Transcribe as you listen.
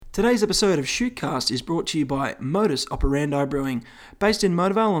Today's episode of Shootcast is brought to you by Modus Operandi Brewing. Based in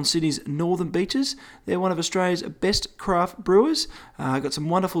Motorvale on Sydney's northern beaches, they're one of Australia's best craft brewers. Got some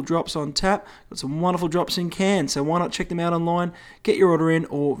wonderful drops on tap, got some wonderful drops in cans, so why not check them out online, get your order in,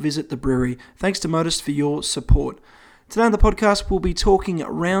 or visit the brewery. Thanks to Modus for your support. Today on the podcast, we'll be talking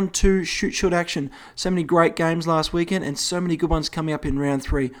round 2 shoot short action. So many great games last weekend and so many good ones coming up in round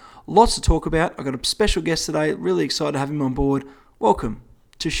 3. Lots to talk about. I've got a special guest today. Really excited to have him on board. Welcome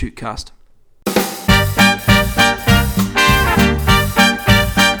to Shootcast.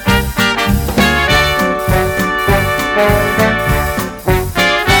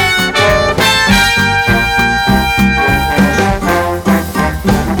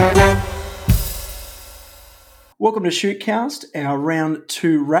 Welcome to Shootcast, our round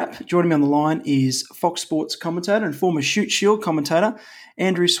 2 wrap. Joining me on the line is Fox Sports commentator and former Shoot Shield commentator,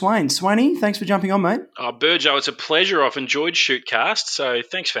 Andrew Swain. Swainie, thanks for jumping on, mate. Oh, Burjo, it's a pleasure. I've enjoyed Shootcast, so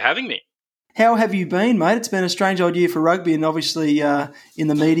thanks for having me. How have you been, mate? It's been a strange old year for rugby and obviously in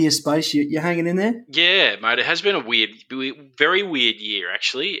the media space, you're hanging in there? Yeah, mate, it has been a very weird year,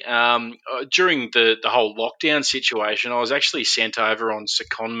 actually. During the whole lockdown situation, I was actually sent over on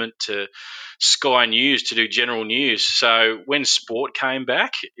secondment to Sky News to do general news. So when sport came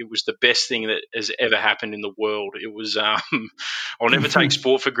back, it was the best thing that has ever happened in the world. It was, I'll never take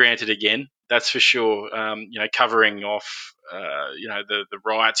sport for granted again. That's for sure. Covering off, the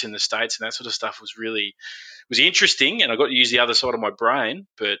riots in the States and that sort of stuff was interesting, and I got to use the other side of my brain.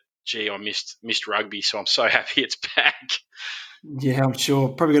 But gee, I missed rugby, so I'm so happy it's back. Yeah, I'm sure.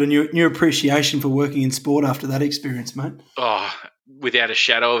 Probably got a new appreciation for working in sport after that experience, mate. Oh, without a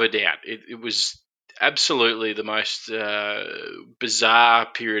shadow of a doubt. It was absolutely the most bizarre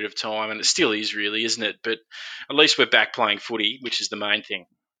period of time, and it still is, really, isn't it? But at least we're back playing footy, which is the main thing.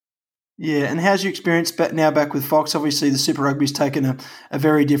 Yeah, and how's your experience now back with Fox? Obviously, the Super Rugby's taken a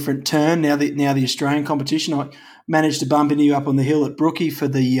very different turn now. The Australian competition. I managed to bump into you up on the hill at Brookie for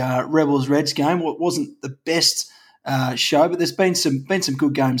the Rebels Reds game. It wasn't the best show, but there's been some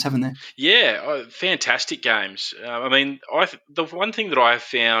good games, haven't there? Yeah, fantastic games. The one thing that I have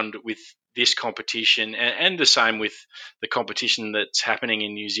found with this competition, and the same with the competition that's happening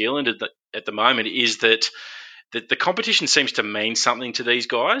in New Zealand at the moment, is that the competition seems to mean something to these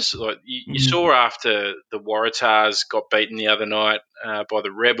guys. Like you saw after the Waratahs got beaten the other night by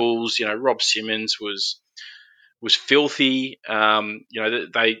the Rebels. Rob Simmons was filthy.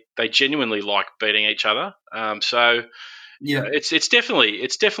 They genuinely like beating each other. Yeah, it's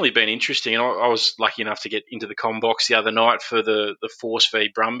definitely been interesting. And I was lucky enough to get into the comm box the other night for the Force v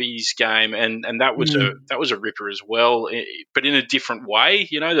Brumbies game, and that was a ripper as well, but in a different way.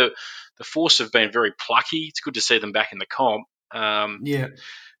 The Force have been very plucky. It's good to see them back in the comp. yeah.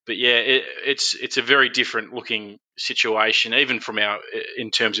 But yeah, it's a very different looking situation, even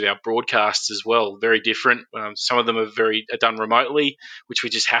in terms of our broadcasts as well. Very different. Some of them are done remotely, which we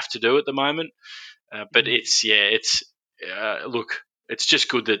just have to do at the moment. But it's just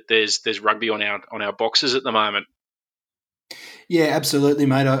good that there's rugby on our boxes at the moment. Yeah, absolutely,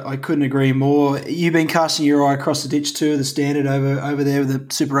 mate. I couldn't agree more. You've been casting your eye across the ditch too, the standard over there with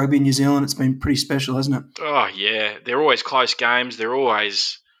the Super Rugby in New Zealand. It's been pretty special, hasn't it? Oh yeah, they're always close games. They're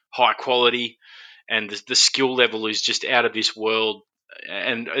always high quality, and the skill level is just out of this world.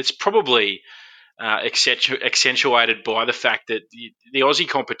 And it's probably accentuated by the fact that the Aussie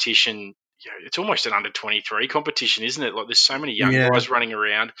competition, it's almost an under-23 competition, isn't it? Like there's so many young guys running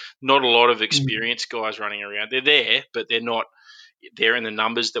around, not a lot of experienced guys running around. They're there, but they're not there in the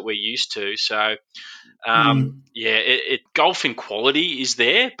numbers that we're used to. So, golf in quality is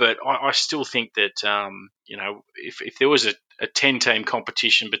there, but I still think that, if there was a 10-team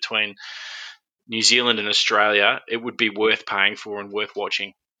competition between New Zealand and Australia, it would be worth paying for and worth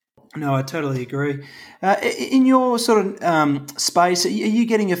watching. No, I totally agree. In your sort of space, are you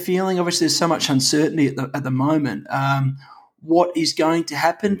getting a feeling? Obviously, there's so much uncertainty at the moment. What is going to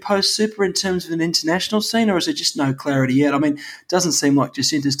happen post-Super in terms of an international scene, or is there just no clarity yet? I mean, it doesn't seem like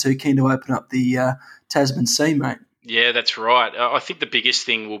Jacinta's too keen to open up the Tasman Sea, mate. Yeah, that's right. I think the biggest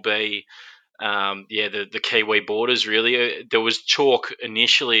thing will be, the Kiwi borders, really. There was talk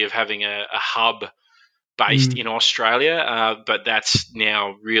initially of having a hub based in Australia, but that's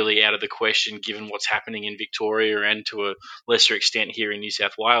now really out of the question given what's happening in Victoria and to a lesser extent here in New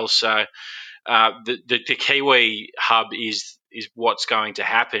South Wales. So the Kiwi hub is what's going to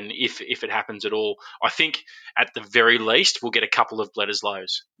happen if it happens at all. I think at the very least we'll get a couple of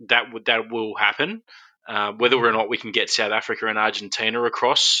Bledisloes. That will happen. Whether or not we can get South Africa and Argentina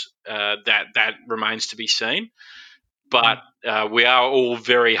across, that remains to be seen. But we are all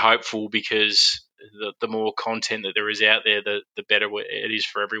very hopeful because the more content that there is out there, the better it is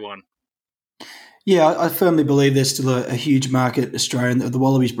for everyone. Yeah, I firmly believe there's still a huge market in Australia, and the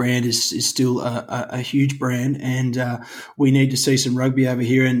Wallabies brand is still a huge brand, and we need to see some rugby over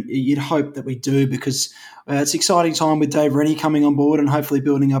here, and you'd hope that we do, because it's an exciting time with Dave Rennie coming on board and hopefully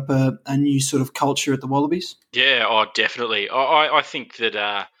building up a new sort of culture at the Wallabies. Yeah, oh, definitely. I think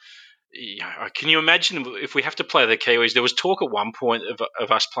that. Can you imagine if we have to play the Kiwis? There was talk at one point of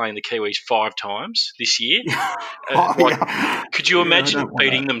us playing the Kiwis 5 times this year. Oh, Like, yeah. could you Yeah, I imagine don't want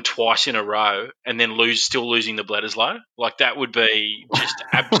beating that. them twice in a row and then still losing the Bledisloe? Like, that would be just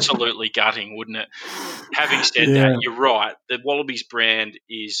absolutely gutting, wouldn't it? Having said that, Yeah. you're right. The Wallabies brand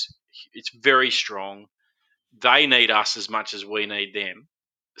it's very strong. They need us as much as we need them.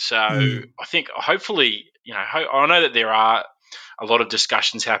 So Mm. I think hopefully, I know that there are a lot of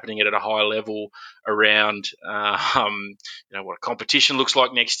discussions happening at a high level around, what a competition looks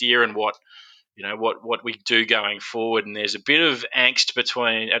like next year and what we do going forward. And there's a bit of angst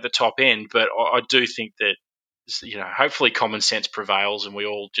at the top end, but I do think that hopefully common sense prevails and we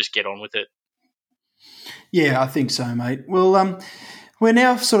all just get on with it. Yeah, I think so, mate. Well, we're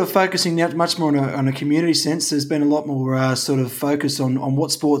now sort of focusing now much more on a community sense. There's been a lot more sort of focus on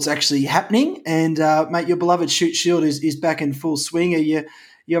what sport's actually happening. And, mate, your beloved Shoot Shield is back in full swing.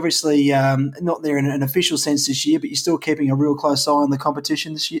 You're obviously not there in an official sense this year, but you're still keeping a real close eye on the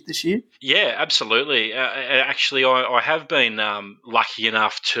competition this year? Yeah, absolutely. Actually, I have been lucky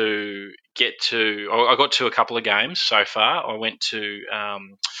enough to get to. I got to a couple of games so far. I went to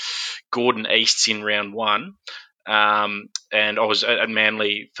Gordon Easts in round one, and I was at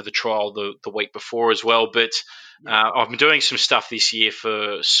Manly for the trial the week before as well. But I've been doing some stuff this year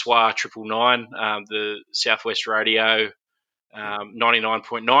for SWA 999, the Southwest Radio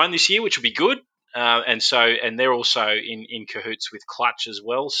 99.9 this year, which will be good. And they're also in cahoots with Clutch as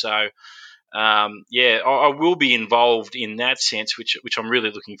well. So I will be involved in that sense, which I'm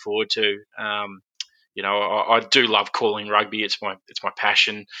really looking forward to. I do love calling rugby; it's my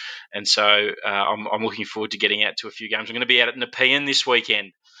passion, and so I'm looking forward to getting out to a few games. I'm going to be out at Nepean this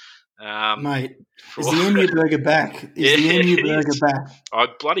weekend. Mate, is For the Emu Burger back? Is yeah, the Emu it Burger is. back? I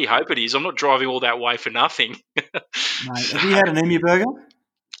bloody hope it is. I'm not driving all that way for nothing. Mate, have So, you had an Emu Burger?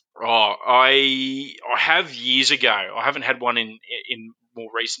 I have years ago. I haven't had one in more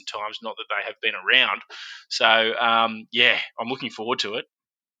recent times. Not that they have been around. So I'm looking forward to it.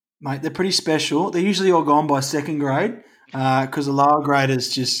 Mate, they're pretty special. They're usually all gone by second grade because the lower graders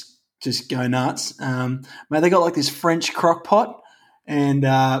just go nuts. Mate, they got like this French crock pot, and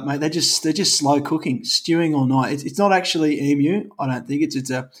mate, they're just slow cooking, stewing all night. It's not actually emu. I don't think it's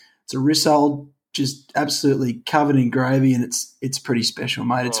a rissole, just absolutely covered in gravy, and it's pretty special,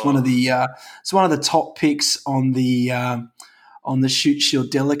 mate. Oh, It's one of the top picks on the Shoot Shield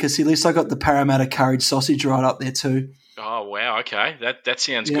delicacy list. I got the Parramatta curried sausage right up there too. oh wow. Okay, that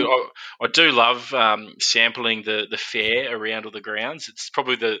sounds Yeah. good. I do love sampling the fare around all the grounds. It's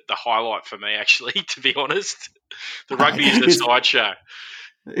probably the highlight for me, actually. To be honest, the rugby is the it's sideshow.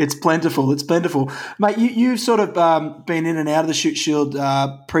 It's plentiful. It's plentiful, mate. You've sort of been in and out of the Shoot Shield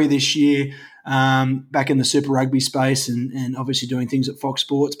pre this year, back in the Super Rugby space, and obviously doing things at Fox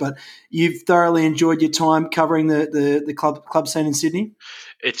Sports. But you've thoroughly enjoyed your time covering the club scene in Sydney.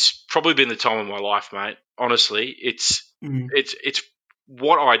 It's probably been the time of my life, mate. Honestly, Mm. it's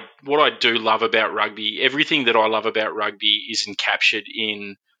what I do love about rugby. Everything that I love about rugby is encaptured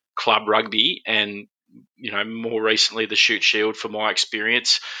in club rugby, and more recently the Shoot Shield. For my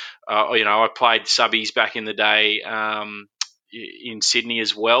experience, I played subbies back in the day in Sydney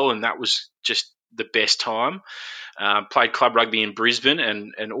as well, and that was just the best time. Played club rugby in Brisbane,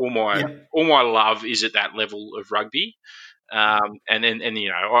 and Yep. all my love is at that level of rugby.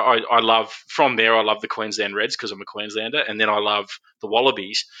 I love from there. I love the Queensland Reds because I'm a Queenslander, and then I love the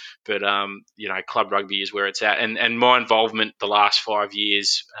Wallabies. But club rugby is where it's at, and my involvement the last 5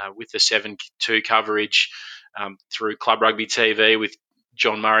 years with the 7-2 coverage through Club Rugby TV with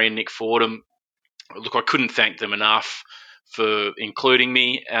John Murray and Nick Fordham. Look, I couldn't thank them enough for including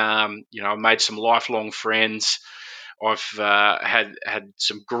me. I've made some lifelong friends. I've had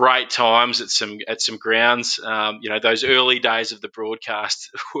some great times at some grounds. Those early days of the broadcast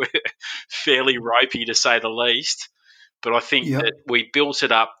were fairly ropey to say the least. But I think that Yep. we built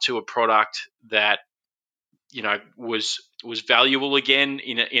it up to a product that was valuable again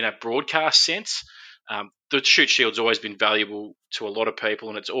in a broadcast sense. The Shoot Shield's always been valuable to a lot of people,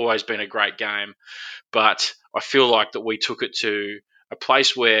 and it's always been a great game. But I feel like that we took it to a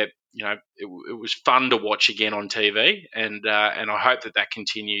place where it was fun to watch again on TV, and I hope that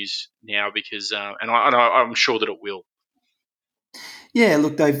continues now because I'm sure that it will. Yeah,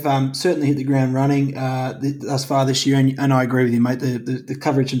 look, they've certainly hit the ground running thus far this year, and I agree with you, mate. The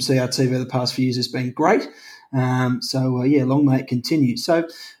coverage from CRT over the past few years has been great. Yeah, long may it continue. So,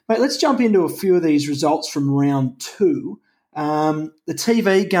 mate, let's jump into a few of these results from round two. The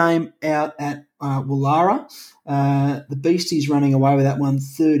TV game out at Woollahra, the Beasties running away with that one,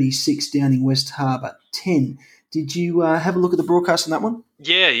 36 down in West Harbour, 10. Did you have a look at the broadcast on that one?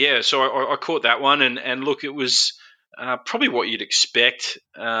 Yeah. So I caught that one, and look, it was probably what you'd expect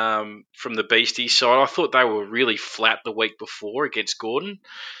from the Beasties side. I thought they were really flat the week before against Gordon.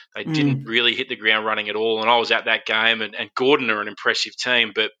 They didn't Mm. really hit the ground running at all, and I was at that game. And Gordon are an impressive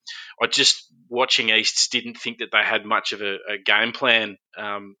team, but I just watching Easts didn't think that they had much of a game plan.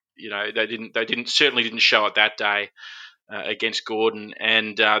 They certainly didn't show it that day against Gordon.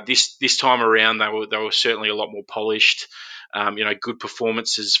 And this time around, they were certainly a lot more polished. Good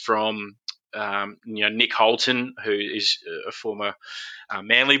performances from Nick Holton, who is a former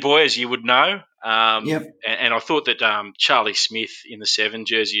Manly boy, as you would know. Yep. And I thought that Charlie Smith in the 7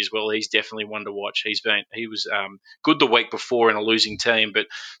 jersey as well, he's definitely one to watch. He was good the week before in a losing team, but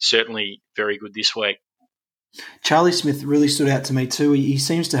certainly very good this week. Charlie Smith really stood out to me too. He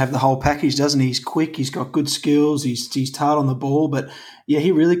seems to have the whole package, doesn't he? He's quick, he's got good skills, he's hard on the ball, but yeah,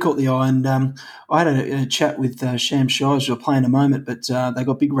 he really caught the eye. And I had a chat with Sham Shires, who are playing a moment, but they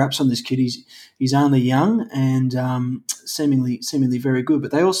got big raps on this kid. He's only young and seemingly very good.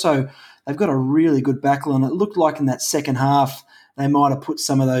 But they've got a really good backline. It looked like in that second half they might have put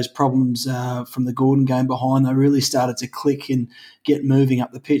some of those problems from the Gordon game behind. They really started to click and get moving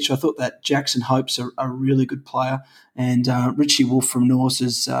up the pitch. I thought that Jackson Hope's a really good player, and Richie Wolf from Norse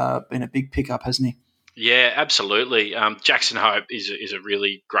has been a big pickup, hasn't he? Yeah, absolutely. Jackson Hope is a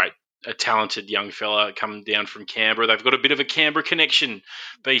really great, a talented young fella coming down from Canberra. They've got a bit of a Canberra connection,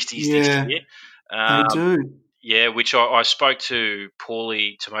 Beasties, this Yeah, year. they Um, do. Yeah, which I spoke to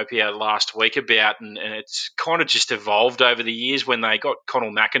Paulie Tomopia last week about, and it's kind of just evolved over the years when they got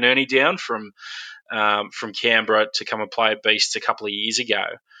Connell McInerney down from Canberra to come and play at Beasts a couple of years ago.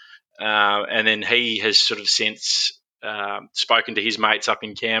 And then he has sort of since spoken to his mates up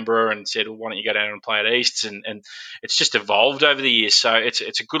in Canberra and said, well, why don't you go down and play at Easts? And it's just evolved over the years. So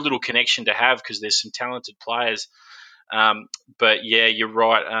it's a good little connection to have because there's some talented players. But yeah, you're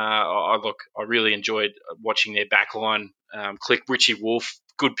right. I really enjoyed watching their backline. Click Richie Wolf,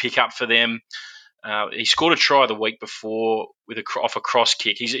 good pickup for them. He scored a try the week before off a cross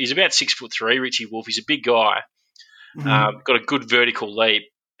kick. He's about 6'3", Richie Wolf. He's a big guy. Mhm. Got a good vertical leap.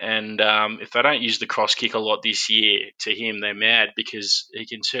 And if they don't use the cross kick a lot this year, to him they're mad because he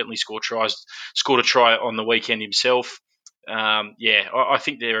can certainly score tries. Scored a try on the weekend himself. I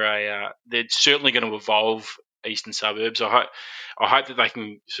think they're certainly going to evolve Eastern Suburbs. I hope that they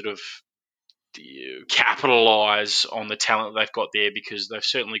can sort of capitalise on the talent they've got there because they've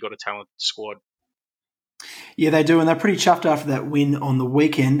certainly got a talented squad. Yeah, they do, and they're pretty chuffed after that win on the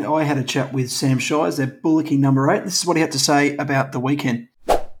weekend. I had a chat with Sam Shires, their bullocking number 8. This is what he had to say about the weekend.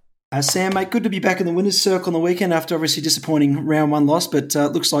 Sam, mate, good to be back in the winners' circle on the weekend after obviously disappointing round 1 loss, but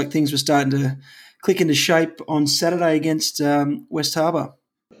it looks like things were starting to click into shape on Saturday against West Harbour.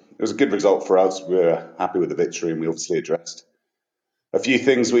 It was a good result for us. We were happy with the victory, and we obviously addressed a few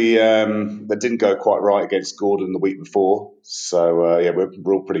things we that didn't go quite right against Gordon the week before. So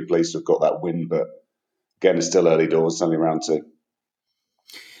we're all pretty pleased to have got that win. But again, it's still early doors. It's only round 2.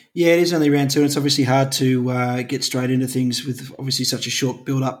 Yeah, it is only round 2, and it's obviously hard to get straight into things with obviously such a short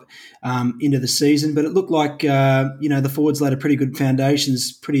build-up into the season. But it looked like the forwards laid a pretty good foundation.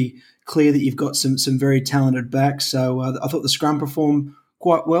 It's pretty clear that you've got some very talented backs. So I thought the scrum performed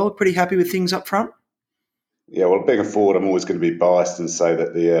quite well. Pretty happy with things up front. Yeah, well, being a forward, I'm always going to be biased and say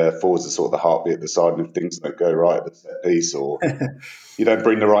that the forwards are sort of the heartbeat at the side, and if things don't go right at the set piece or you don't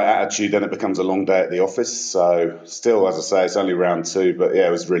bring the right attitude, then it becomes a long day at the office. So still, as I say, it's only round 2, but yeah,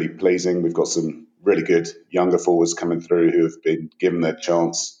 it was really pleasing. We've got some really good younger forwards coming through who have been given their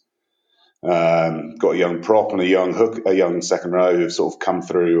chance. Got a young prop and a young hook, a young second row who've sort of come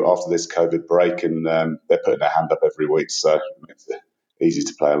through after this COVID break, and they're putting their hand up every week, so it makes it easy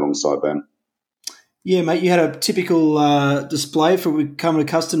to play alongside them. Yeah, mate, you had a typical display for becoming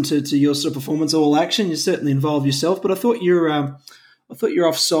accustomed to your sort of performance all action. You certainly involved yourself, but I thought your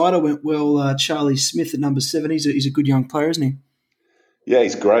offside went well. Charlie Smith at number 7, he's a good young player, isn't he? Yeah,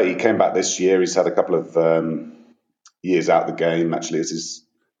 he's great. He came back this year. He's had a couple of years out of the game. Actually, it's his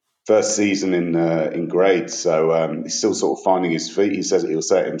first season in grade, so he's still sort of finding his feet. He says he'll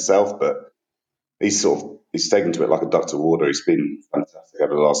say it himself, but he's taken to it like a duck to water. He's been fantastic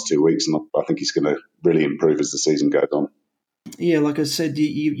over the last 2 weeks, and I think he's going to really improve as the season goes on. Yeah, like I said,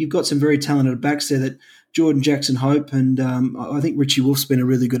 you've got some very talented backs there. That Jordan Jackson-Hope, and I think Richie Wolf's been a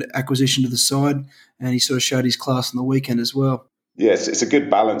really good acquisition to the side, and he sort of showed his class on the weekend as well. Yes, it's a good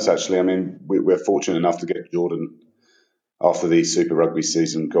balance actually. I mean, we're fortunate enough to get Jordan after the Super Rugby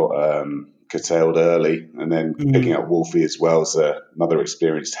season got curtailed early, and then picking up Wolfie as well as another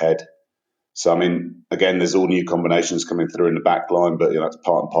experienced head. So, I mean, again, there's all new combinations coming through in the back line, but it's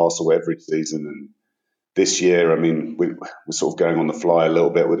part and parcel every season. And this year, I mean, we're sort of going on the fly a little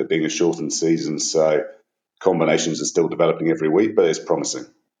bit with it being a shortened season. So combinations are still developing every week, but it's promising.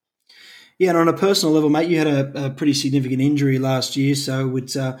 Yeah, and on a personal level, mate, you had a pretty significant injury last year, so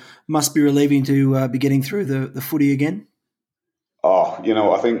it must be relieving to be getting through the footy again. Oh,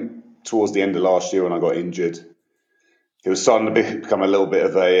 I think towards the end of last year when I got injured, it was starting to become a little bit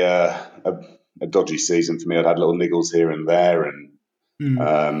of a dodgy season for me. I'd had little niggles here and there,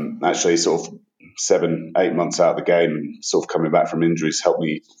 and actually sort of 7-8 months out of the game, sort of coming back from injuries helped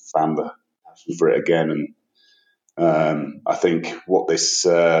me fan the passion for it again. And I think what this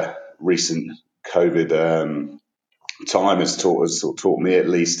recent COVID time has taught me at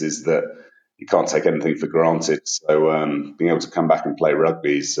least is that you can't take anything for granted. So being able to come back and play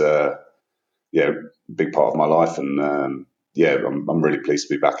rugby is a big part of my life, and I'm really pleased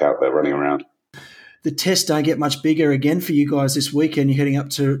to be back out there running around. The tests don't get much bigger again for you guys this weekend. You're heading up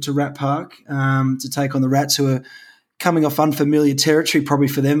to Rat Park to take on the Rats, who are coming off unfamiliar territory probably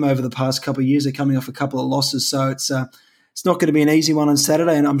for them over the past couple of years. They're coming off a couple of losses, so it's not going to be an easy one on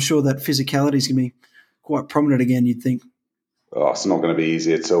Saturday, and I'm sure that physicality is going to be quite prominent again, you'd think. Oh, it's not going to be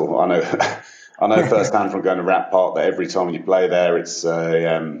easy at all. I know firsthand from going to Rat Park that every time you play there, it's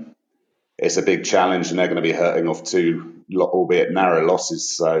a big challenge, and they're going to be hurting off two, albeit narrow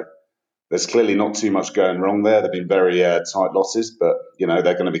losses. So there's clearly not too much going wrong there. They've been very tight losses, but they're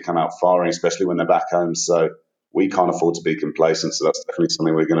going to come out firing, especially when they're back home. So we can't afford to be complacent. So that's definitely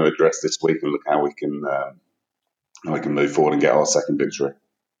something we're going to address this week and look how we can move forward and get our second victory.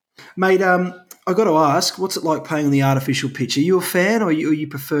 Mate, I've got to ask, what's it like playing on the artificial pitch? Are you a fan, or you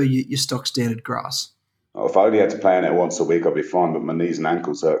prefer your stock standard grass? Oh, if I only had to play on it once a week, I'd be fine, but my knees and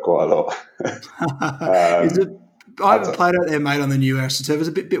ankles hurt quite a lot. I haven't played out there, mate, on the new AstroTurf. It's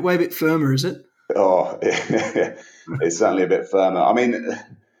a bit firmer, is it? Oh, it's certainly a bit firmer. I mean,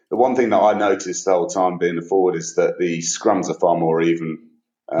 the one thing that I noticed the whole time being a forward is that the scrums are far more even.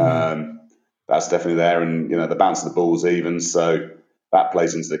 That's definitely there, and the bounce of the ball's even, so that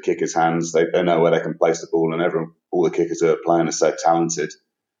plays into the kickers' hands. They know where they can place the ball, and all the kickers who are playing are so talented.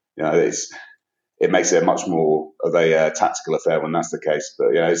 It makes it much more of a tactical affair when that's the case.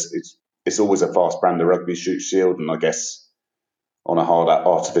 But it's always a fast brand of rugby, shoot shield, and I guess on a hard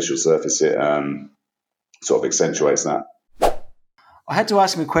artificial surface it sort of accentuates that. I had to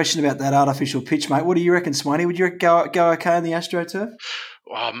ask him a question about that artificial pitch, mate. What do you reckon, Swaney? Would you go okay on the AstroTurf?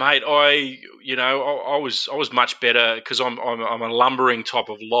 Oh, mate, I was much better because I'm a lumbering type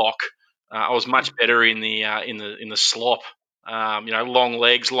of lock. I was much better in the slop. Long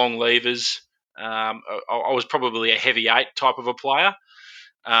legs, long levers. I was probably a heavy 8 type of a player.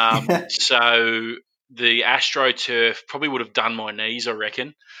 So the AstroTurf probably would have done my knees, I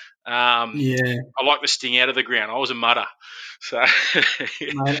reckon. I like the sting out of the ground. I was a mudder. So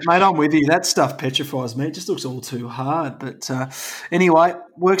mate, I'm with you. That stuff petrifies me. It just looks all too hard. But anyway,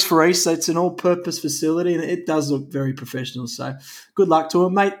 works for East. So it's an all-purpose facility, and it does look very professional. So good luck to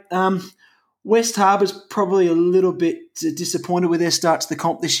them, mate. West Harbour's probably a little bit disappointed with their start to the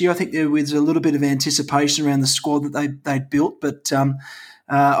comp this year. I think there was a little bit of anticipation around the squad that they'd built, but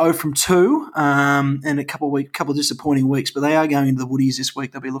 0 from 2 and a couple of disappointing weeks. But they are going into the Woodies this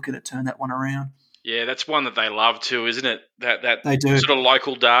week. They'll be looking to turn that one around. Yeah, that's one that they love too, isn't it? That they do. Sort of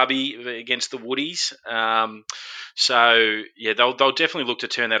local derby against the Woodies. So yeah, they'll definitely look to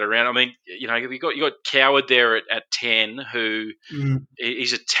turn that around. I mean, you got Coward there at 10, who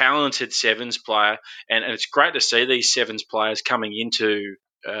is a talented sevens player, and it's great to see these sevens players coming into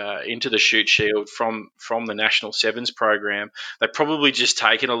the shoot shield from the national sevens program. They've probably just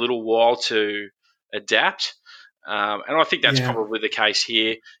taken a little while to adapt. And I think that's probably the case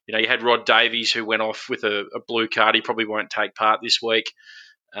here. You had Rod Davies, who went off with a blue card. He probably won't take part this week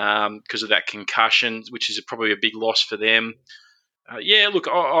because of that concussion, which is probably a big loss for them. Look,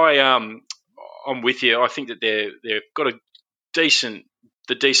 I'm with you. I think that they've got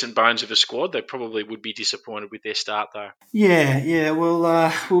the decent bones of a squad. They probably would be disappointed with their start, though. Yeah.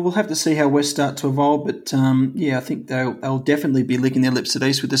 Well, we'll have to see how West start to evolve, but I think they'll definitely be licking their lips at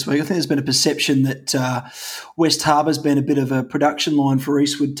Eastwood this week. I think there's been a perception that West Harbour's been a bit of a production line for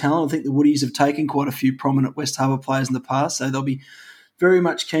Eastwood talent. I think the Woodies have taken quite a few prominent West Harbour players in the past, so they'll be very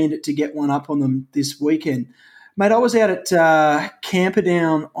much keen to get one up on them this weekend. Mate, I was out at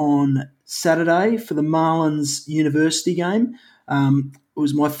Camperdown on Saturday for the Marlins University game. It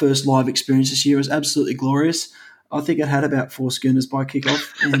was my first live experience this year. It was absolutely glorious. I think it had about 4 schooners by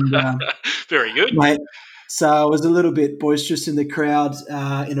kickoff. And, very good. Mate, so I was a little bit boisterous in the crowd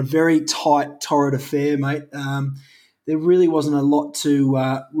in a very tight, torrid affair, mate. There really wasn't a lot to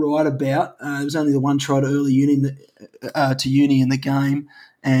write about. There was only the one try to early uni in the game,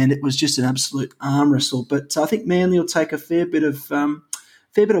 and it was just an absolute arm wrestle. But I think Manly will take a fair bit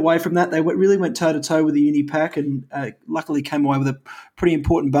away from that. They really went toe-to-toe with the Uni pack and luckily came away with a pretty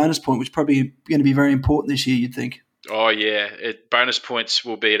important bonus point, which is probably going to be very important this year, you'd think. Oh, yeah. Bonus points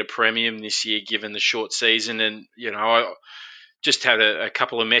will be at a premium this year given the short season. And, I just had a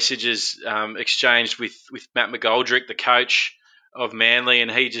couple of messages exchanged with Matt McGoldrick, the coach of Manly, and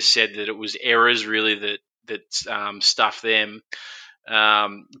he just said that it was errors really that stuffed them.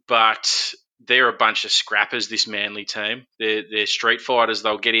 But they're a bunch of scrappers, this Manly team. They're street fighters.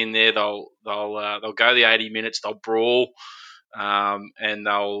 They'll get in there. They'll go the 80 minutes. They'll brawl, and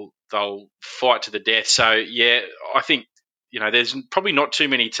they'll fight to the death. So yeah, I think there's probably not too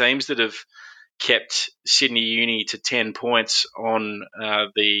many teams that have kept Sydney Uni to 10 points on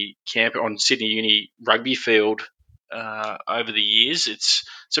the camp on Sydney Uni rugby field over the years. It's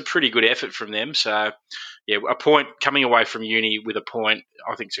a pretty good effort from them. So yeah, a point coming away from Uni with a point,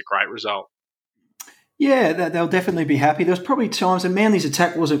 I think, is a great result. Yeah, they'll definitely be happy. There was probably times, and Manly's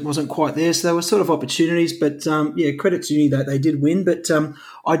attack wasn't quite there, so there were sort of opportunities. But credit to Uni that they did win. But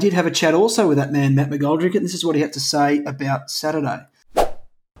I did have a chat also with that man, Matt McGoldrick, and this is what he had to say about Saturday.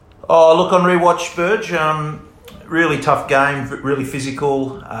 Oh, look, on rewatch, Burge, really tough game, really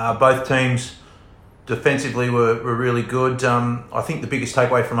physical. Both teams defensively were really good. I think the biggest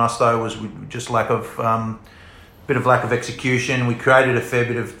takeaway from us though was just lack of execution. We created a fair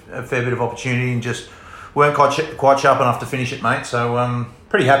bit of opportunity and just weren't quite sharp enough to finish it, mate. So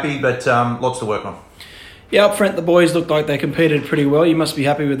pretty happy, but lots to work on. Yeah, up front, the boys looked like they competed pretty well. You must be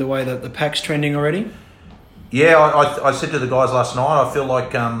happy with the way that the pack's trending already. Yeah, I said to the guys last night, I feel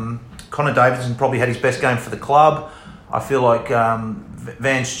like Connor Davidson probably had his best game for the club. I feel like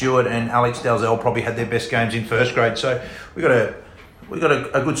Van Stewart and Alex Dalzell probably had their best games in first grade. So we got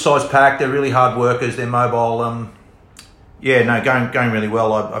a good sized pack. They're really hard workers. They're mobile. Going really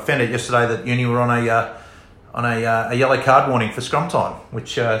well. I found out yesterday that Uni were on a yellow card warning for scrum time,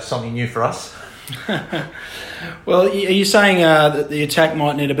 which is something new for us. Well, are you saying that the attack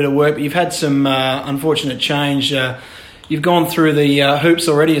might need a bit of work, but you've had some unfortunate change. You've gone through the hoops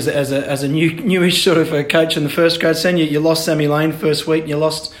already as a newish sort of a coach in the first grade. Sen, you lost Sammy Lane first week, and you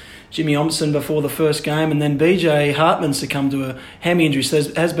lost Jimmy Omson before the first game, and then BJ Hartman succumbed to a hammy injury. So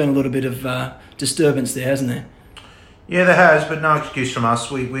there has been a little bit of disturbance there, hasn't there? Yeah, there has, but no excuse from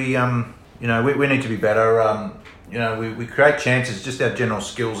us. We need to be better. We create chances. Just our general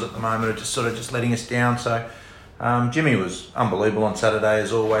skills at the moment are just letting us down. So Jimmy was unbelievable on Saturday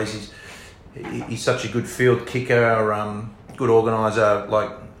as always. He's such a good field kicker, good organiser.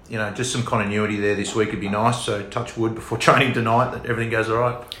 Just some continuity there this week would be nice. So touch wood before training tonight that everything goes all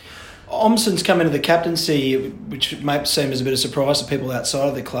right. Omson's come into the captaincy, which may seem as a bit of a surprise to people outside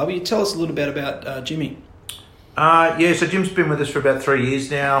of the club. Can you tell us a little bit about Jimmy? So Jim's been with us for about 3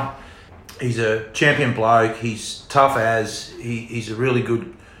 years now. He's a champion bloke. He's tough as. He's a really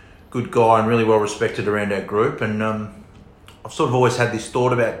good guy and really well respected around our group. And I've sort of always had this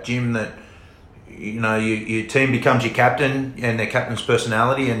thought about Jim that, your team becomes your captain and their captain's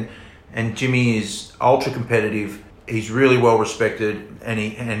personality. And Jimmy is ultra competitive. He's really well respected and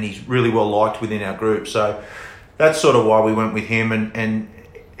he's really well liked within our group. So that's sort of why we went with him. And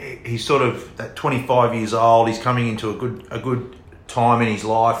he's sort of at 25 years old. He's coming into a good time in his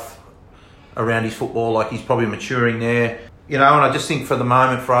life around his football. Like he's probably maturing there, and I just think for the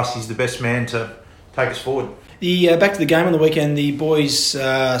moment for us, he's the best man to take us forward. Back to the game on the weekend, the boys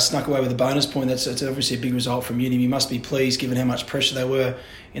snuck away with a bonus point. That's obviously a big result from Uni. You must be pleased given how much pressure they were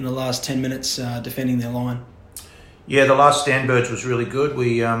in the last 10 minutes defending their line. Yeah, the last stand, Birch, was really good.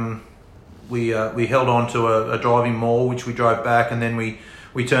 We held on to a driving maul, which we drove back, and then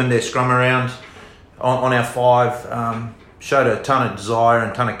we turned their scrum around on our 5. Showed a ton of desire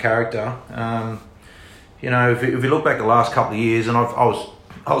and a ton of character. If you look back the last couple of years, and I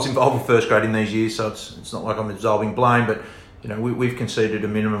was involved with first grade in these years, so it's not like I'm absolving blame, but we've conceded a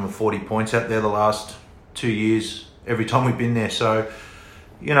minimum of 40 points out there the last 2 years every time we've been there. So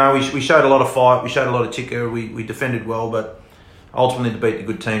we showed a lot of fight, we showed a lot of ticker, we defended well, but ultimately to beat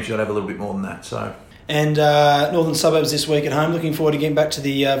the good teams, you got to have a little bit more than that. So. And Northern Suburbs this week at home. Looking forward to getting back to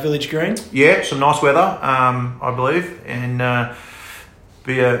the Village Green. Yeah, some nice weather, I believe. And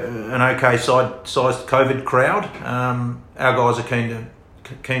be an okay sized COVID crowd. Our guys are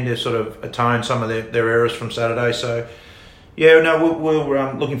keen to sort of atone some of their errors from Saturday. So, yeah, no,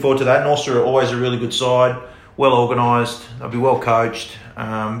 we're looking forward to that. Norths are always a really good side, well organised. They'll be well coached. Be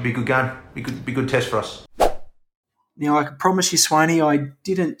a good game. Be good test for us. Now, I can promise you, Swaney, I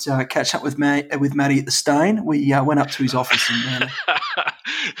didn't catch up with Matty at the Stain. We went up to his office in Manly.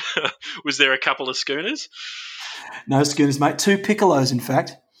 Was there a couple of schooners? No schooners, mate. 2 piccolos, in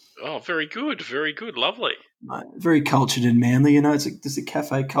fact. Oh, very good. Very good. Lovely. Mate, very cultured in Manly. You know, there's a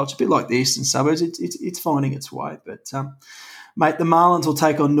cafe culture, a bit like the eastern suburbs. It's finding its way. But, mate, the Marlins will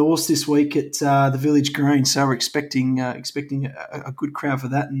take on Norths this week at the Village Green, so we're expecting a good crowd for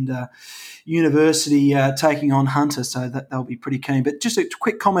that. And University taking on Hunter, so they'll be pretty keen. But just a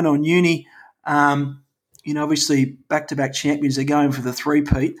quick comment on Uni. Obviously, back-to-back champions are going for the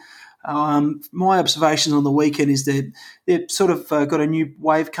three-peat. My observations on the weekend is that they've sort of got a new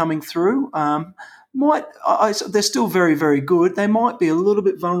wave coming through. They're still very, very good. They might be a little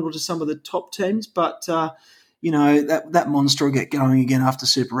bit vulnerable to some of the top teams, but that monster will get going again after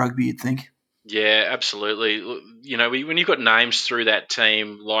Super Rugby, you'd think. Yeah, absolutely. You know, when you've got names through that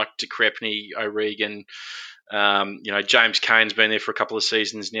team like De Crespigny, O'Regan, James Kane's been there for a couple of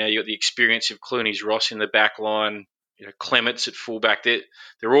seasons now. You've got the experience of Clooney's Ross in the back line. Clements at fullback.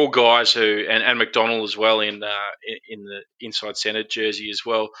 They're all guys who, and McDonald as well in the inside centre jersey as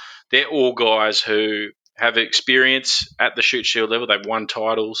well. They're all guys who have experience at the Shute Shield level. They've won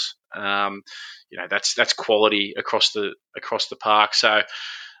titles. That's quality across the park. So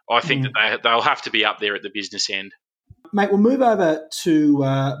I think that they'll have to be up there at the business end. Mate, we'll move over to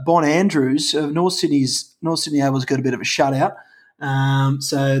Bon Andrews. North Sydney Abel's got a bit of a shutout.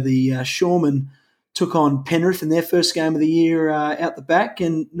 So the Shoremen took on Penrith in their first game of the year out the back,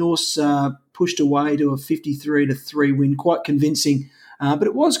 and Norths pushed away to a 53-3 win, quite convincing. But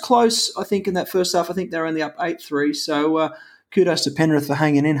it was close, I think, in that first half. I think they were only up 8-3. So kudos to Penrith for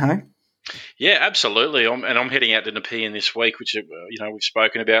hanging in, hey? Yeah, absolutely. I'm heading out to Nepean this week, which we've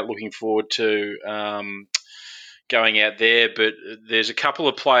spoken about. Looking forward to going out there. But there's a couple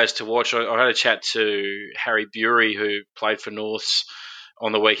of players to watch. I had a chat to Harry Bury, who played for Norths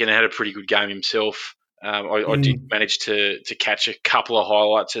on the weekend and had a pretty good game himself. I did manage to catch a couple of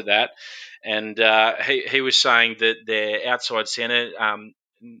highlights of that. And he was saying that their outside centre,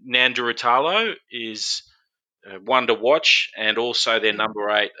 Nanduratalo, is one to watch, and also their number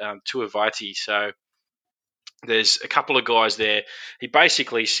 8, Tuivati. So there's a couple of guys there. He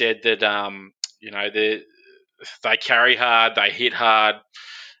basically said that, they carry hard, they hit hard,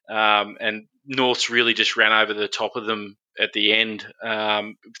 and Norths really just ran over the top of them at the end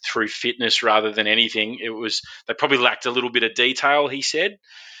through fitness rather than anything. They probably lacked a little bit of detail, he said,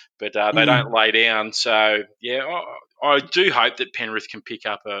 but they don't lay down. So, yeah, I do hope that Penrith can pick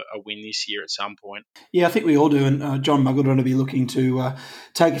up a win this year at some point. Yeah, I think we all do, and John Muggleton will be looking to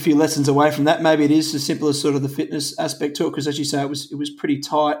take a few lessons away from that. Maybe it is as simple as sort of the fitness aspect to it, because as you say, it was pretty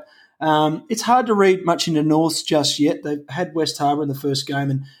tight. It's hard to read much into Norths just yet. They've had West Harbour in the first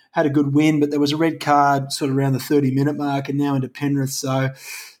game and had a good win, but there was a red card sort of around the 30-minute mark, and now into Penrith. So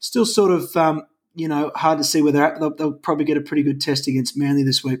still sort of, hard to see where they're at. They'll probably get a pretty good test against Manly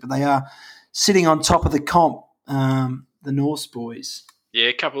this week, but they are sitting on top of the comp, the Norths boys. Yeah,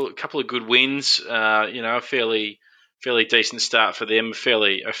 a couple of good wins. A fairly decent start for them.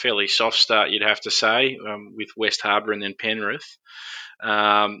 A fairly soft start, you'd have to say, with West Harbour and then Penrith.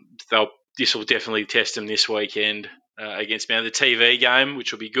 This will definitely test them this weekend against Manly. The TV game,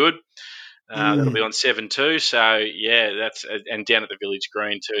 which will be good. That'll be on 7-2. So yeah, and down at the Village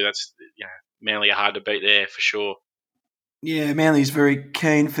Green too. That's Manly are hard to beat there for sure. Yeah, Manly's very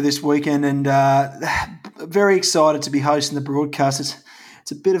keen for this weekend, and very excited to be hosting the broadcast.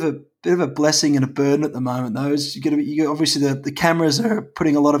 It's a bit of a blessing and a burden at the moment, though. Obviously the cameras are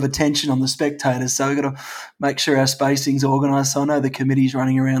putting a lot of attention on the spectators, so we've got to make sure our spacing's organised. So I know the committee's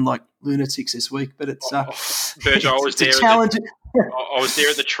running around like lunatics this week, but it's Virgil, I was there. Challenge. I was there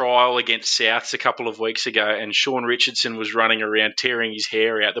at the trial against Souths a couple of weeks ago, and Sean Richardson was running around tearing his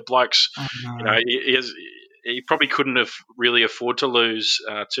hair out. The bloke's, he probably couldn't have really afford to lose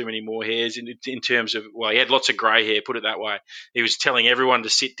too many more hairs in terms of, he had lots of grey hair, put it that way. He was telling everyone to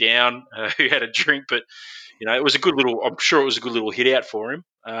sit down who had a drink, but it was I'm sure it was a good little hit out for him.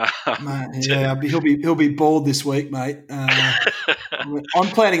 He'll be bald this week, mate. I'm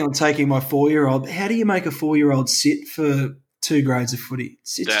planning on taking my 4-year-old. How do you make a 4-year-old sit for 2 grades of footy?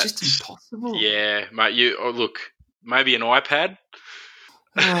 It's just impossible. Yeah, mate. Look, maybe an iPad.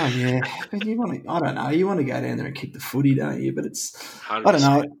 Oh yeah, but I don't know. You want to go down there and kick the footy, don't you? But 100%. I don't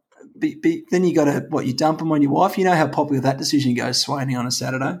know. then you got to, you dump them on your wife? You know how popular that decision goes, Swaney, on a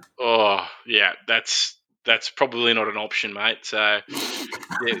Saturday. Oh, yeah, that's probably not an option, mate. So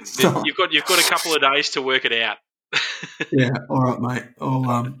you've got a couple of days to work it out. Yeah, all right, mate.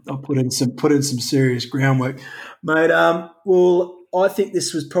 I'll put in some serious groundwork, mate. Well, I think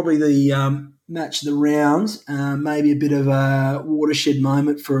this was probably the match of the rounds. Maybe a bit of a watershed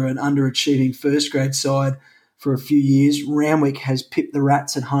moment for an underachieving first grade side for a few years. Randwick has pipped the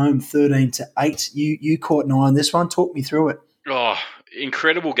Rats at home 13-8. You caught an eye on this one. Talk me through it. Oh,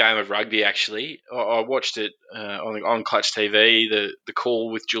 incredible game of rugby, actually. I watched it on Clutch TV. The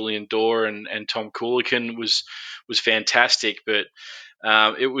call with Julian Dorr and Tom Coolican was fantastic, but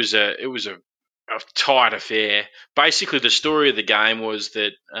it was a tight affair. Basically, the story of the game was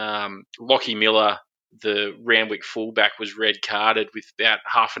that Lockie Miller, the Randwick fullback, was red carded with about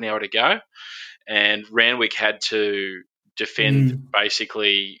half an hour to go, and Randwick had to defend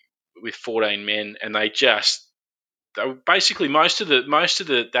basically with 14 men, and they basically most of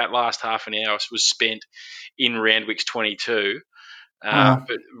that last half an hour was spent in Randwick's 22, but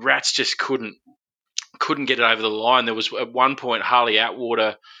Rats just couldn't get it over the line. There was at one point Harley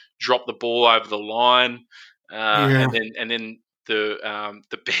Atwater dropped the ball over the line, and then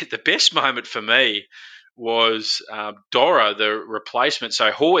the best moment for me was Dora, the replacement.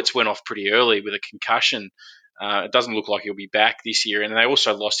 So Horwitz went off pretty early with a concussion. It doesn't look like he'll be back this year, and they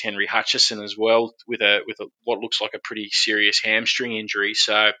also lost Henry Hutchison as well with what looks like a pretty serious hamstring injury.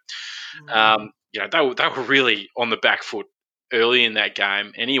 So, they were really on the back foot early in that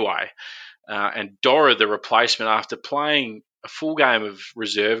game anyway. And Dora, the replacement, after playing a full game of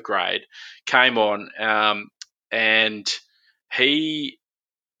reserve grade, came on and he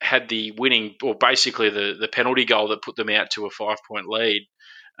had the winning, or basically the penalty goal that put them out to a 5-point lead.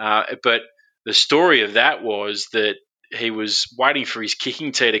 But the story of that was that he was waiting for his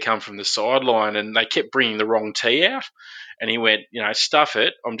kicking tee to come from the sideline, and they kept bringing the wrong tee out. And he went, stuff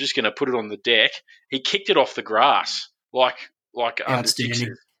it. I'm just going to put it on the deck. He kicked it off the grass like under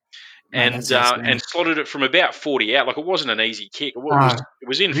sixes. And slotted it from about 40 out. Like, it wasn't an easy kick. It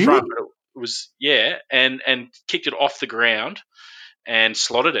was in front, but it was and kicked it off the ground and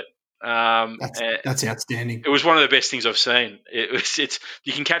slotted it. That's outstanding. It was one of the best things I've seen.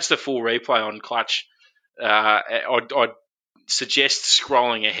 You can catch the full replay on Clutch. I'd suggest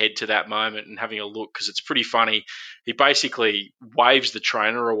scrolling ahead to that moment and having a look, because it's pretty funny. He basically waves the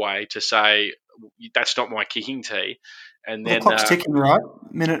trainer away to say, "That's not my kicking tee." And then the clock's ticking, right?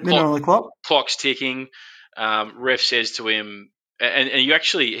 Minute on the clock. Clock's ticking. Ref says to him, and he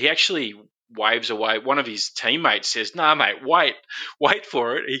actually waves away. One of his teammates says, "Nah, mate, wait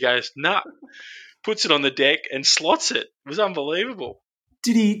for it." He goes, "Nah," puts it on the deck and slots it. It was unbelievable.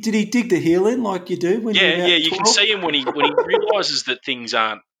 Did he dig the heel in like you do when you're you 12? Can see him when he realises that things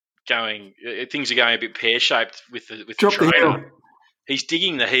are going a bit pear shaped with the trainer. He's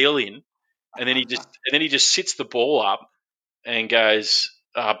digging the heel in, and then he just sits the ball up and goes,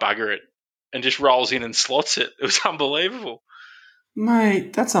 bugger it, and just rolls in and slots it. It was unbelievable.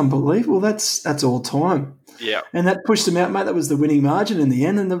 Mate, that's unbelievable. That's all time. Yeah. And that pushed them out, mate. That was the winning margin in the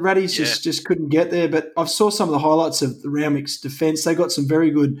end, and the Ratties just couldn't get there. But I saw some of the highlights of the Randwick's defence. They got some very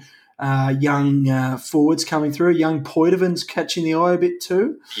good young forwards coming through. Young Poitevins catching the eye a bit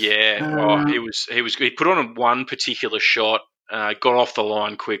too. Yeah. He was good. He put on one particular shot, got off the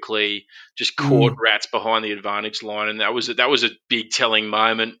line quickly, just caught Rats behind the advantage line, and that was a big telling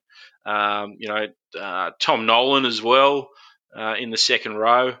moment. Tom Nolan as well in the second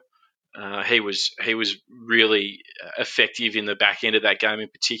row. He was really effective in the back end of that game in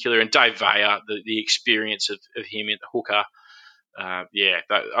particular, and Dave Veyer, the experience of him at the hooker.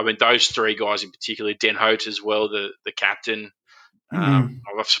 Those three guys in particular, Den Hote as well, the captain. I've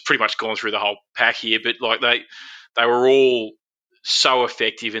pretty much gone through the whole pack here, but they were all so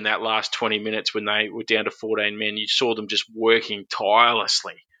effective in that last 20 minutes when they were down to 14 men. You saw them just working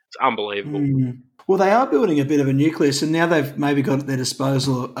tirelessly. It's unbelievable. Well, they are building a bit of a nucleus, and now they've maybe got at their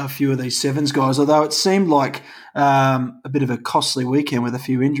disposal a few of these sevens guys, although it seemed like a bit of a costly weekend with a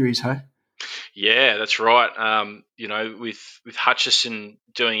few injuries, hey? Yeah, that's right. With Hutchison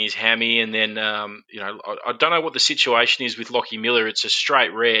doing his hammy, and then, I don't know what the situation is with Lockie Miller. It's a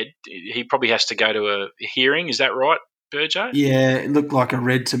straight red. He probably has to go to a hearing. Is that right, Burjo? Yeah, it looked like a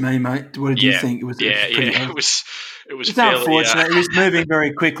red to me, mate. What did you think? It was fairly, unfortunate. It was moving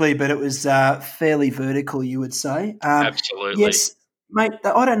very quickly, but it was fairly vertical, you would say. Absolutely. Yes, mate.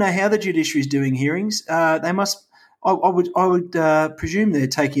 I don't know how the judiciary is doing hearings. They must. I would presume they're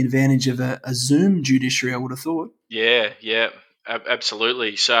taking advantage of a Zoom judiciary. I would have thought. Yeah.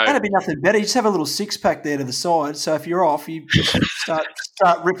 absolutely. So that'd be nothing better. You just have a little six-pack there to the side. So if you're off, you just start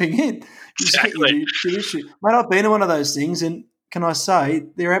ripping in. You just get exactly. your jiu-jitsu. Mate, I've been to one of those things, and can I say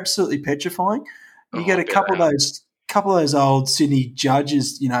they're absolutely petrifying. You get a couple of those old Sydney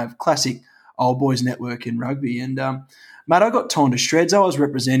judges, classic old boys network in rugby, and mate, I got torn to shreds. I was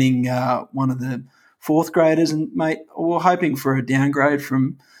representing one of the fourth graders, and mate, we were hoping for a downgrade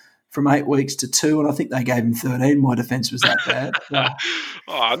from 8 weeks to 2, and I think they gave him 13. My defence was that bad.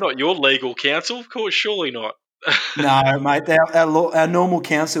 Not your legal counsel, of course, surely not. No, mate. Our normal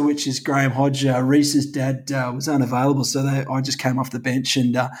counsel, which is Graham Hodge, Reese's dad, was unavailable, so I just came off the bench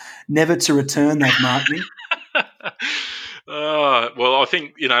and never to return. They've marked me. Well, I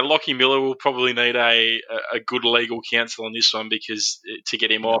think Lockie Miller will probably need a good legal counsel on this one to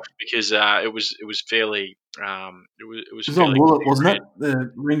get him off, because it was fairly it was on Woolett, wasn't it?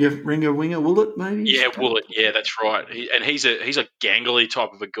 The ringer winger Woolett, maybe. Yeah, Woolett. Yeah, that's right. He's a gangly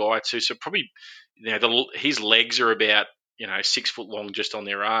type of a guy too. So probably his legs are about 6 foot long just on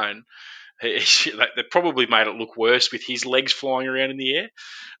their own. They probably made it look worse with his legs flying around in the air.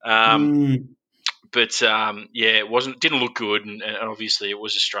 But it didn't look good, and obviously it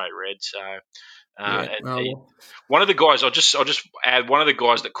was a straight red. So, one of the guys, I'll just add, one of the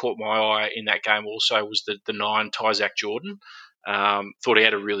guys that caught my eye in that game also was the 9 Tyzak Jordan. Thought he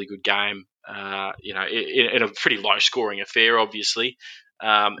had a really good game. In a pretty low scoring affair, obviously.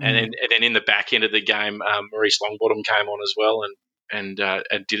 And then in the back end of the game, Maurice Longbottom came on as well and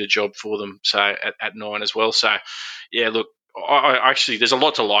did a job for them. So at 9 as well. So yeah, look. I actually, there's a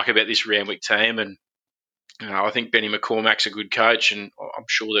lot to like about this Randwick team, and I think Benny McCormack's a good coach, and I'm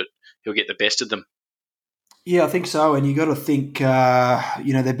sure that he'll get the best of them. Yeah, I think so. And you got to think,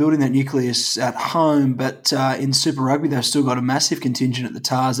 they're building that nucleus at home, but in Super Rugby they've still got a massive contingent at the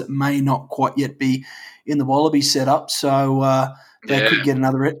Tars that may not quite yet be in the Wallaby setup. So they could get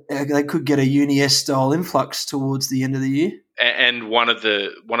they could get a Uni-S style influx towards the end of the year. And one of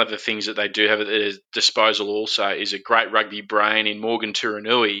the things that they do have at their disposal also is a great rugby brain in Morgan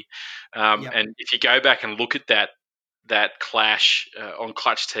Turinui. And if you go back and look at that clash on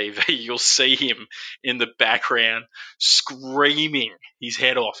Clutch TV, you'll see him in the background screaming his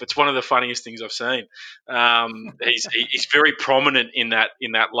head off. It's one of the funniest things I've seen. He's very prominent in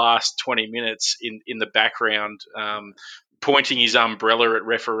that last 20 minutes in the background, pointing his umbrella at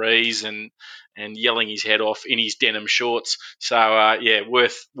referees and yelling his head off in his denim shorts. So,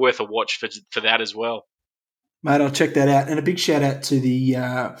 worth a watch for that as well. Mate, I'll check that out. And a big shout out to the,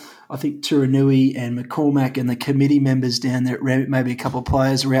 I think, Turinui and McCormack and the committee members down there at Randwick. Maybe a couple of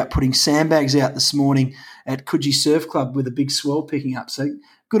players were out putting sandbags out this morning at Coogee Surf Club with a big swell picking up. So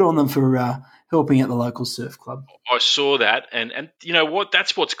good on them for helping out the local surf club. I saw that. And you know what?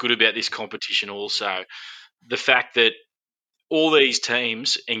 That's what's good about this competition also. The fact that all these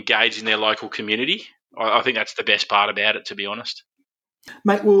teams engage in their local community. I think that's the best part about it, to be honest.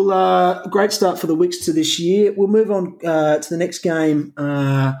 Mate, well, great start for the Wixter this year. We'll move on to the next game,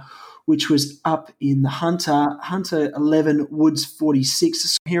 which was up in the Hunter 11, Woods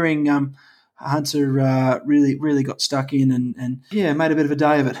 46. Hearing Hunter really got stuck in and made a bit of a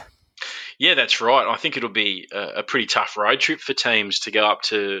day of it. Yeah, that's right. I think it'll be a pretty tough road trip for teams to go up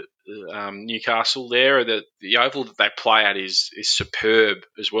to Newcastle there. The oval that they play at is superb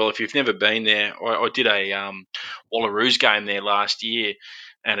as well. If you've never been there, I did a Wallaroos game there last year,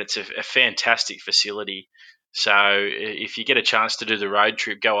 and it's a fantastic facility. So if you get a chance to do the road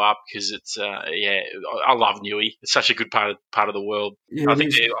trip, go up, because it's I love Newey. It's such a good part of the world. Yeah, I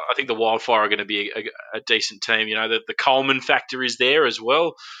think the Wildfire are going to be a decent team. The Coleman factor is there as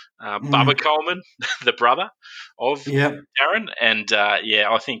well. Bubba Coleman, the brother of Darren, and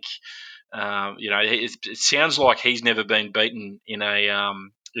I think it sounds like he's never been beaten in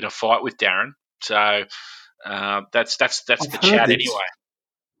a fight with Darren. So that's the chat anyway.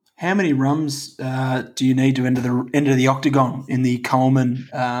 How many rums do you need to enter the octagon in the Coleman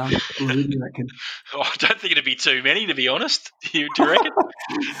league, you reckon? I don't think it'd be too many, to be honest. Do you reckon?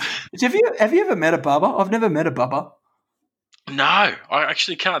 Have you ever met a Bubba? I've never met a Bubba. No, I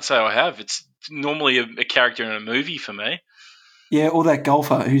actually can't say I have. It's normally a character in a movie for me. Yeah, or that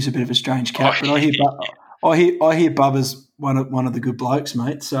golfer who's a bit of a strange cat. But I hear Bubba's one of the good blokes,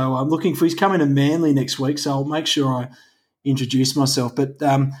 mate. So I'm looking for. He's coming to Manly next week, so I'll make sure I introduce myself. But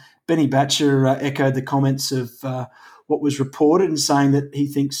Benny Batcher echoed the comments of what was reported and saying that he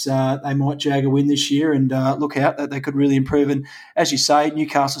thinks they might jag a win this year and look out, that they could really improve. And as you say,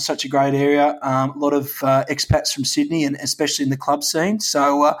 Newcastle's such a great area, a lot of expats from Sydney and especially in the club scene.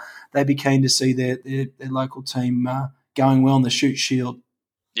 So they'd be keen to see their local team going well in the Shoot Shield.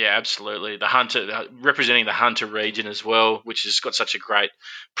 Yeah, absolutely. The Hunter, representing the Hunter region as well, which has got such a great,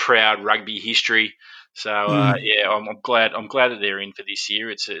 proud rugby history. So yeah, I'm glad. I'm glad that they're in for this year.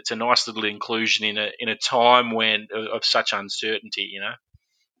 It's a nice little inclusion in a time when of such uncertainty.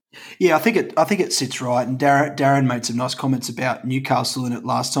 Yeah, I think it sits right. And Darren made some nice comments about Newcastle in it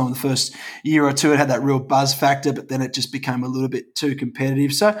last time. The first year or two, it had that real buzz factor, but then it just became a little bit too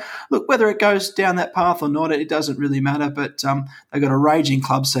competitive. So, look, whether it goes down that path or not, it doesn't really matter. But they've got a raging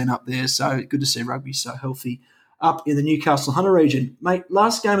club scene up there, so good to see rugby so healthy up in the Newcastle Hunter region, mate.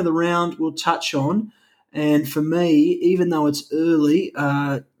 Last game of the round we'll touch on, and for me, even though it's early,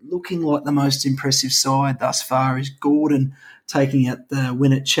 looking like the most impressive side thus far is Gordon taking out the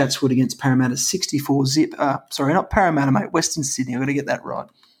win at Chatswood against Parramatta 64 zip. Sorry, not Parramatta, mate. Western Sydney. I've got to get that right.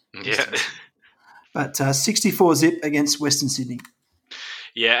 Yeah. But 64 zip against Western Sydney.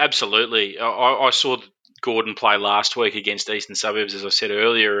 Yeah, absolutely. I saw Gordon play last week against Eastern Suburbs, as I said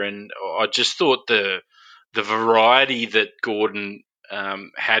earlier, and I just thought the variety that Gordon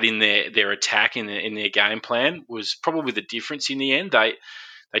had in their attack in their game plan was probably the difference in the end. They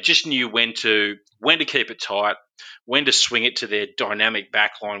just knew when to keep it tight, when to swing it to their dynamic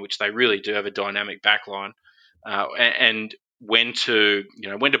backline, which they really do have a dynamic backline, and when to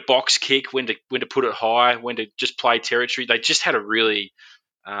box kick, when to put it high, when to just play territory. They just had a really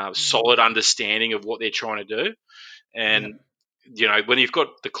solid understanding of what they're trying to do. And when you've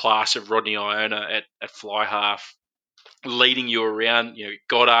got the class of Rodney Iona at fly half leading you around,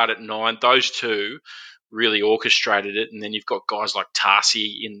 Goddard at 9, those two really orchestrated it. And then you've got guys like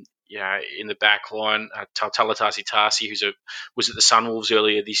Tarsi in the back line, Talatasi Tarsi, was at the Sunwolves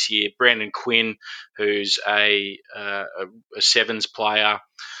earlier this year, Brandon Quinn, who's a sevens player.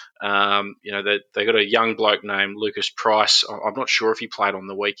 They got a young bloke named Lucas Price. I'm not sure if he played on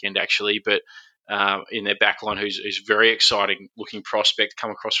the weekend actually, but in their backline, who's very exciting looking prospect,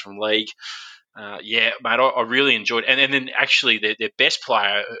 come across from league. Yeah, mate, I really enjoyed it. And then actually their best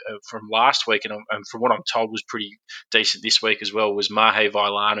player from last week, and from what I'm told was pretty decent this week as well, was Mahe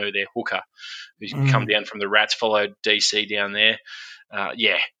Vailanu, their hooker, who's come down from the Rats, followed DC down there.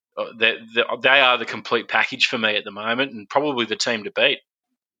 They are the complete package for me at the moment, and probably the team to beat.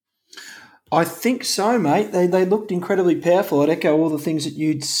 I think so, mate. They looked incredibly powerful. I'd echo all the things that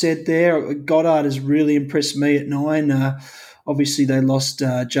you'd said there. Goddard has really impressed me at 9. Obviously, they lost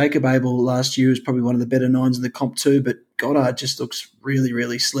Jacob Abel last year, who's probably one of the better 9s in the comp too, but Goddard just looks really,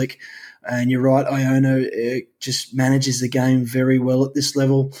 really slick. And you're right, Iona just manages the game very well at this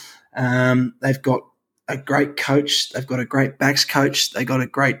level. They've got a great coach. They've got a great backs coach. They've got a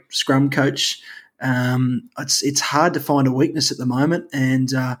great scrum coach. It's hard to find a weakness at the moment,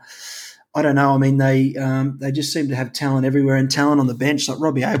 and I don't know. I mean, they just seem to have talent everywhere and talent on the bench. Like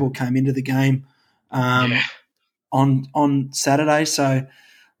Robbie Abel came into the game on Saturday, so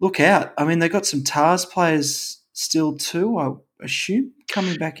look out. I mean, they got some TARS players still too, I assume,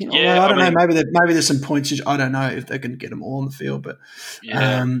 coming back in. Yeah, I don't know. Maybe there's some points. I don't know if they can get them all on the field, but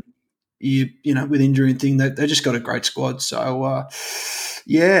with injury and thing, they just got a great squad. So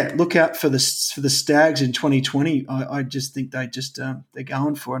look out for the Stags in 2020. I just think they're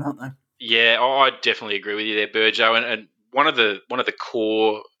going for it, aren't they? Yeah, I definitely agree with you there, Burjo. And one of the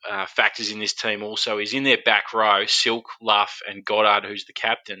core factors in this team also is in their back row, Silk, Luff, and Goddard, who's the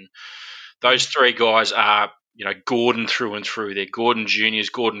captain. Those three guys are, Gordon through and through. They're Gordon Juniors,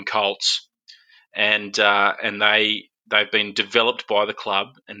 Gordon Colts, and they've been developed by the club,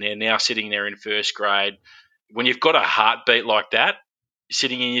 and they're now sitting there in first grade. When you've got a heartbeat like that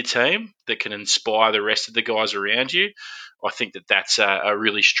sitting in your team that can inspire the rest of the guys around you, I think that's a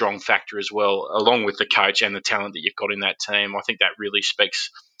really strong factor as well, along with the coach and the talent that you've got in that team. I think that really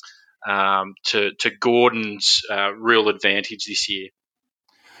speaks to Gordon's real advantage this year.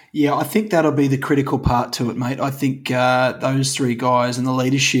 Yeah, I think that'll be the critical part to it, mate. I think those three guys and the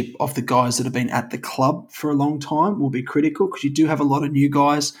leadership of the guys that have been at the club for a long time will be critical, because you do have a lot of new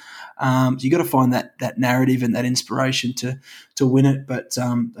guys. So you got to find that narrative and that inspiration to win it. But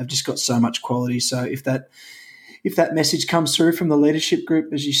they've just got so much quality. So if that message comes through from the leadership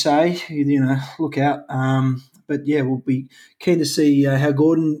group, as you say, look out. But yeah, we'll be keen to see how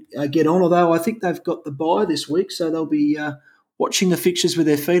Gordon get on. Although I think they've got the bye this week, so they'll be watching the fixtures with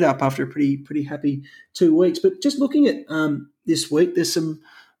their feet up after a pretty happy 2 weeks. But just looking at this week, there's some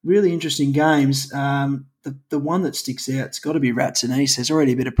really interesting games. The one that sticks out, it's got to be Rats and East. There's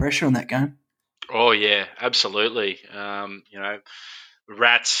already a bit of pressure on that game. Oh yeah, absolutely.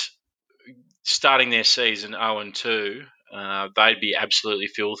 Rats starting their season 0-2, they'd be absolutely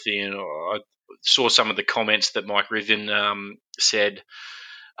filthy. And I saw some of the comments that Mike Riven said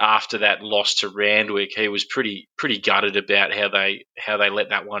after that loss to Randwick, he was pretty gutted about how they let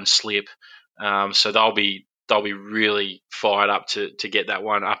that one slip. So they'll be really fired up to get that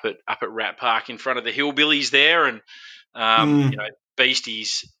one up at Rat Park in front of the Hillbillies there, and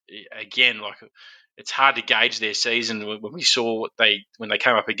Beasties again. Like, it's hard to gauge their season when we saw when they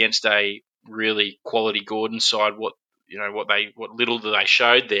came up against a really quality Gordon side. What little that they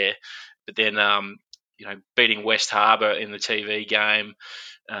showed there, but then beating West Harbour in the TV game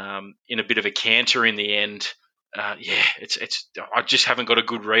in a bit of a canter in the end. It's. I just haven't got a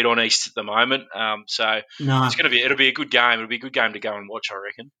good read on East at the moment. So No. it'll be a good game. It'll be a good game to go and watch, I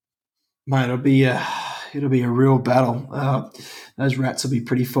reckon. Mate, it'll be a real battle. Those Rats will be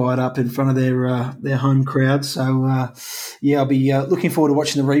pretty fired up in front of their home crowd. So I'll be looking forward to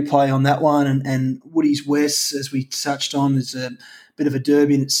watching the replay on that one. And Woodies West, as we touched on, is a bit of a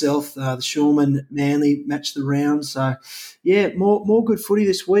derby in itself. The Shulman Manly matched the round. So more good footy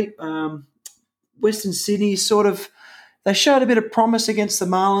this week. Western Sydney they showed a bit of promise against the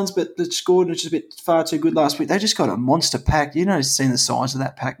Marlins, but the score was just a bit far too good last week. They just got a monster pack. You know, seen the size of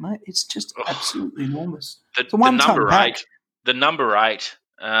that pack, mate. It's just absolutely enormous. The number eight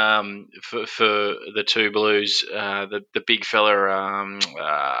for the two Blues, the big fella.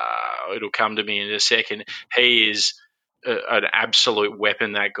 It'll come to me in a second. He is an absolute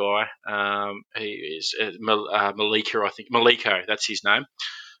weapon. That guy. He is Maliko, I think. Maliko, that's his name.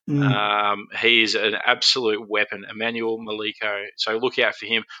 He is an absolute weapon, Emmanuel Maliko. So look out for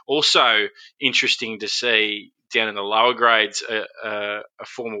him. Also interesting to see down in the lower grades a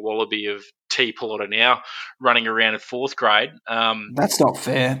former Wallaby of T. Pollotta now running around in fourth grade. That's not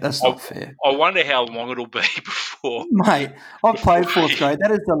fair. I wonder how long it'll be before. Mate, I've played fourth grade.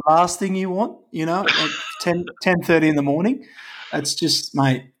 That is the last thing you want, at 10:30 in the morning. It's just,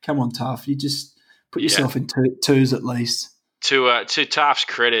 mate, come on, Tough. You just put yourself in twos at least. To Taft's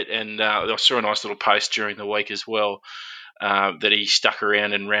credit, and I saw a nice little post during the week as well, that he stuck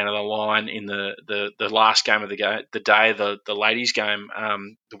around and ran on the line in the last game of the day, the ladies' game,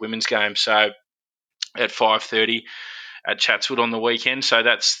 the women's game. So at 5:30 at Chatswood on the weekend. So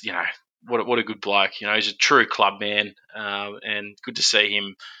that's what a good bloke. He's a true club man, and good to see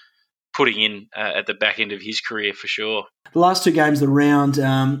him putting in at the back end of his career for sure. The last two games of the round,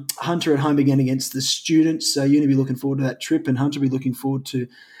 Hunter at home again against the Students. So you're going to be looking forward to that trip, and Hunter will be looking forward to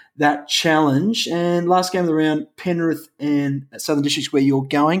that challenge. And last game of the round, Penrith and Southern Districts, where you're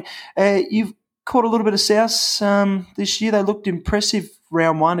going. You've caught a little bit of South this year. They looked impressive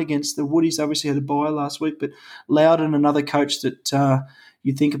round one against the Woodies. They obviously had a bye last week, but Loudon, another coach that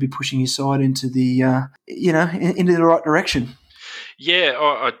you think will be pushing his side into the into the right direction.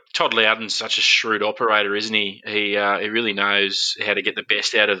 Yeah, Todd Loudon's such a shrewd operator, isn't he? He really knows how to get the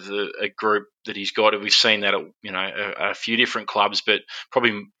best out of a group that he's got. We've seen that at a few different clubs, but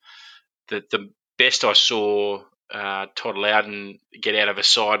probably the best I saw Todd Loudon get out of a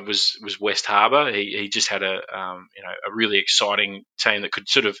side was West Harbour. He just had a really exciting team that could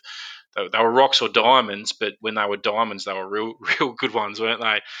sort of. They were rocks or diamonds, but when they were diamonds, they were real good ones, weren't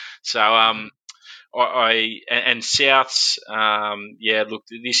they? So. And Souths, look,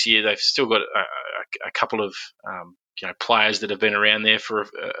 this year they've still got a couple of players that have been around there for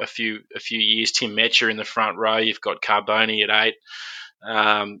a few years. Tim Metcher in the front row. You've got Carboni at 8.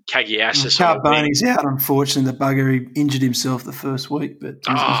 Kagiasis. Carboni's out, unfortunately. The bugger, he injured himself the first week, but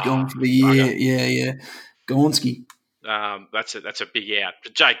he's gone for the year. Bugger. Yeah. Gonski. That's a big out.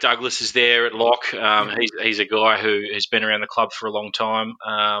 Jake Douglas is there at lock. He's a guy who has been around the club for a long time.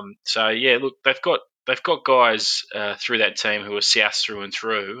 Look, they've got guys through that team who are South through and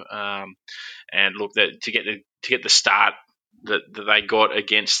through. And look, that to get the start that they got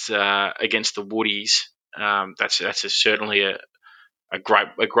against the Woodies, that's certainly a great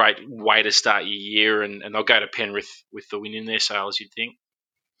way to start your year. And they'll go to Penrith with the win in their sails, you'd think.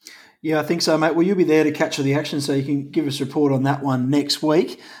 Yeah, I think so, mate. Well, you'll be there to capture the action, so you can give us a report on that one next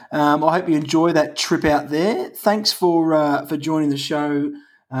week. I hope you enjoy that trip out there. Thanks for joining the show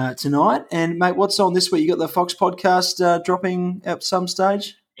tonight. And, mate, what's on this week? You got the Fox podcast dropping at some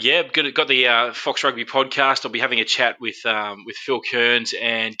stage? Yeah, got the Fox Rugby podcast. I'll be having a chat with Phil Kearns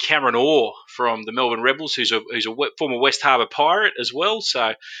and Cameron Orr from the Melbourne Rebels, who's a former West Harbour Pirate as well.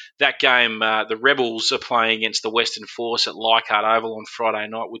 So that game, the Rebels are playing against the Western Force at Leichhardt Oval on Friday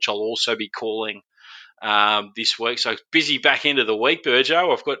night, which I'll also be calling this week. So busy back end of the week,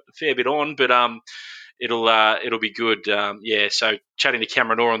 Burjo. I've got a fair bit on, but it'll be good. So chatting to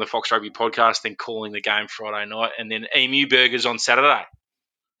Cameron Orr on the Fox Rugby podcast, then calling the game Friday night, and then Emu Burgers on Saturday.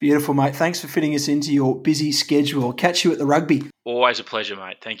 Beautiful, mate. Thanks for fitting us into your busy schedule. I'll catch you at the rugby. Always a pleasure,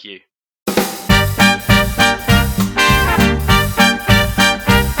 mate. Thank you.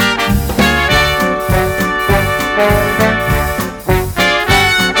 Bye.